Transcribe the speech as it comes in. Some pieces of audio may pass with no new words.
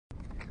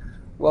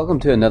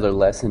Welcome to another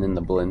lesson in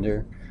the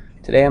Blender.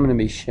 Today I'm going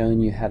to be showing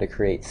you how to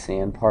create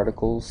sand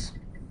particles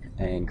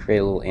and create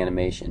a little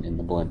animation in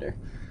the Blender.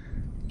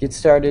 Get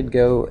started,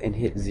 go and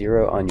hit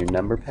 0 on your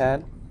number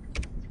pad,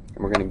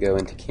 and we're going to go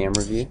into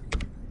camera view.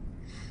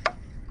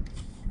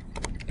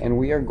 And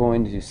we are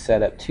going to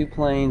set up two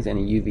planes and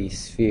a UV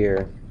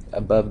sphere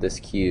above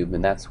this cube,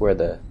 and that's where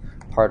the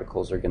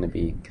particles are going to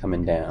be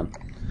coming down.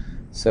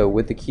 So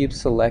with the cube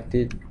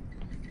selected,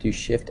 do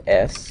Shift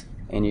S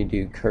and you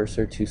do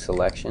cursor to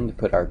selection to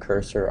put our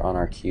cursor on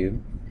our cube.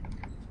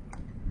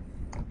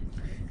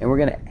 And we're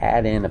going to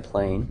add in a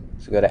plane.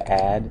 So go to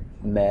Add,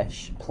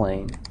 Mesh,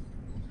 Plane,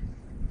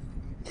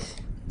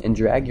 and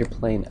drag your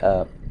plane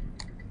up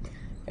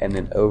and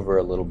then over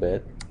a little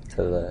bit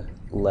to the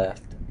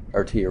left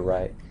or to your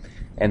right.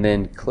 And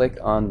then click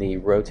on the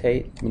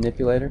Rotate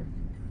manipulator,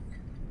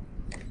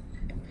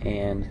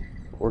 and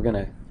we're going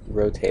to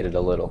rotate it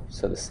a little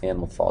so the sand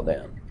will fall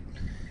down.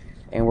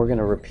 And we're going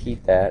to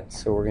repeat that,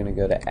 so we're going to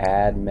go to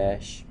Add,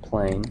 Mesh,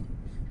 Plane,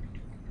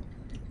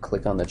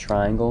 click on the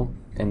triangle,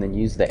 and then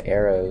use the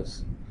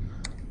arrows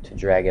to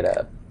drag it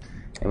up.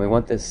 And we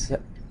want this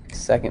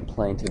second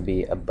plane to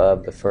be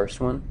above the first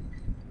one.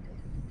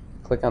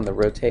 Click on the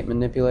Rotate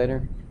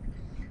manipulator,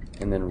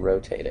 and then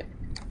rotate it.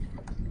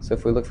 So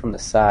if we look from the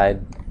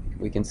side,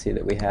 we can see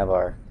that we have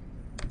our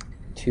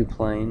two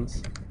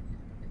planes.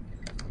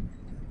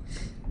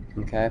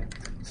 Okay,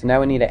 so now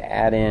we need to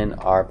add in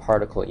our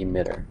particle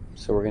emitter.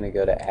 So we're going to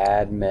go to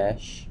Add,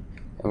 Mesh,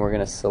 and we're going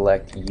to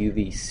select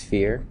UV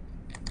Sphere.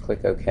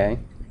 Click OK,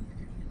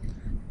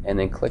 and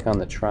then click on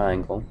the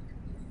triangle,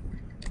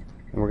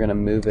 and we're going to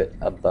move it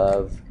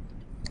above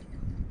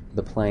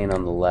the plane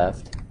on the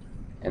left,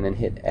 and then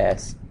hit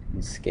S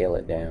and scale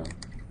it down.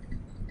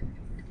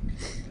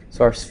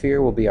 So our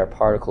sphere will be our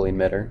particle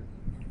emitter.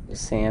 The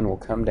sand will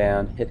come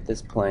down, hit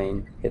this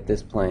plane,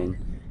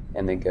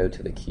 and then go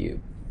to the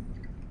cube.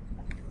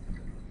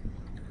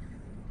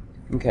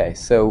 Okay,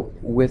 so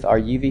with our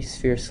UV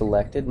sphere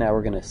selected, now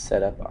we're going to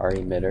set up our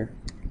emitter.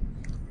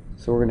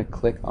 So we're going to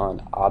click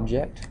on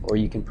Object, or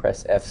you can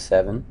press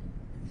F7,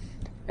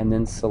 and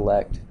then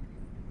select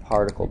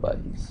Particle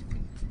buttons.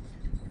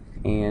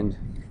 And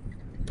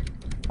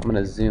I'm going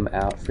to zoom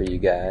out for you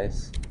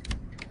guys.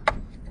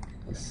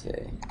 Let's see,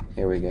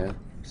 here we go,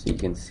 so you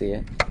can see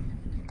it.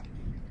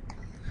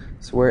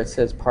 So where it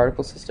says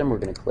Particle System, we're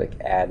going to click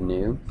Add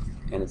New,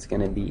 and it's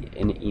going to be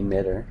an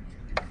emitter.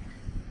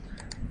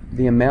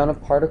 The amount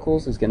of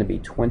particles is going to be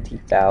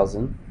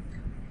 20,000.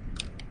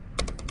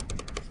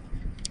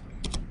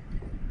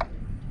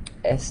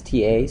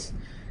 STAs,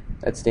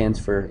 that stands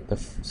for the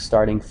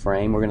starting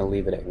frame. We're going to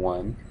leave it at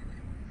 1.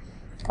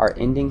 Our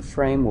ending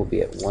frame will be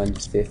at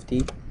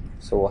 150,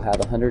 so we'll have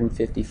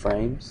 150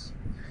 frames.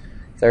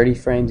 30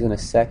 frames in a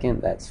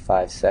second, that's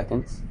 5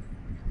 seconds.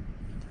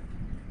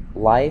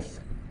 Life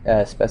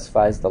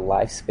specifies the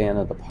lifespan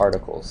of the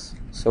particles.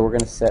 So we're going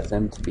to set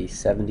them to be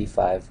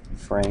 75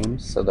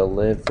 frames, so they'll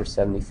live for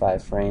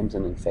 75 frames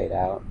and then fade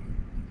out.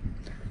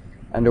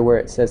 Under where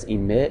it says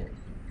emit,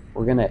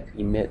 we're going to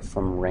emit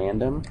from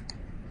random.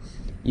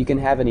 You can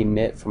have it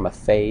emit from a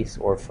face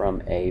or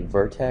from a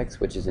vertex,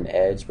 which is an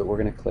edge, but we're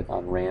going to click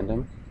on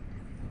random.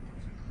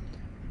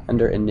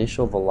 Under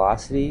initial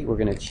velocity, we're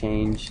going to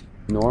change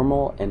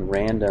normal and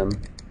random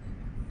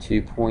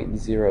to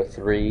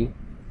 0.03.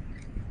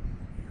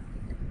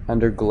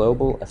 Under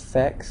global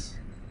effects,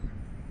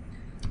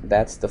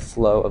 that's the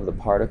flow of the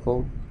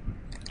particle.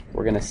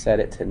 We're going to set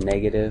it to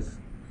negative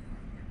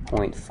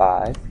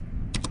 0.5.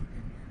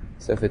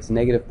 So if it's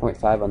negative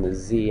 0.5 on the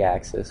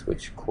z-axis,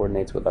 which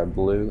coordinates with our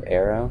blue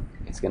arrow,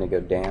 it's going to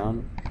go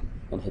down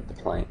and hit the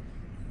plane.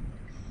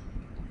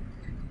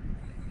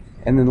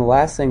 And then the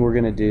last thing we're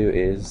going to do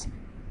is,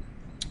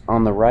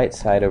 on the right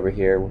side over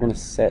here, we're going to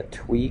set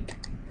tweak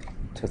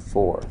to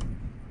 4.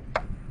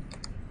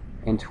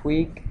 And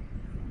tweak,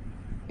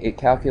 it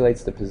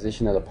calculates the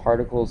position of the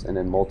particles and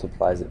then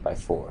multiplies it by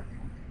 4.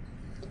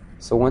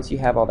 So once you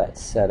have all that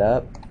set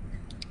up,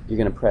 you're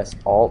going to press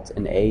Alt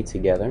and A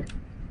together,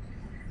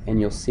 and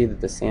you'll see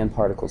that the sand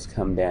particles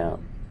come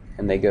down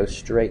and they go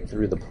straight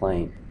through the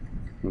plane.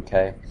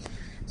 Okay?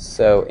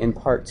 So in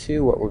part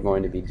 2, what we're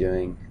going to be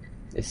doing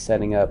is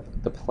setting up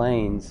the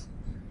planes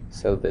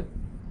so that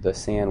the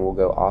sand will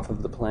go off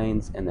of the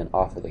planes and then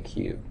off of the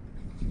cube.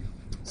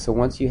 So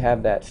once you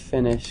have that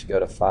finished, go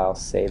to File,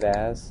 Save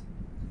As.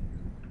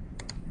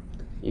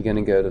 You're going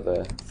to go to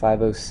the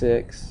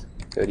 506,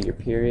 go to your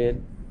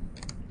period,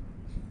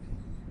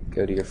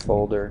 go to your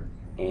folder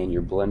and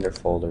your Blender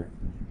folder,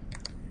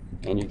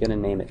 and you're going to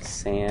name it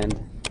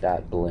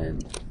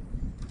sand.blend,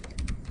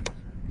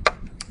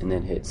 and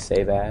then hit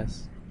Save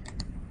As.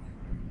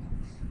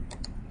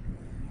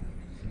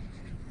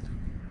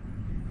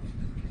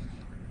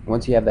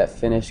 Once you have that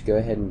finished, go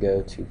ahead and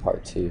go to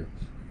part 2.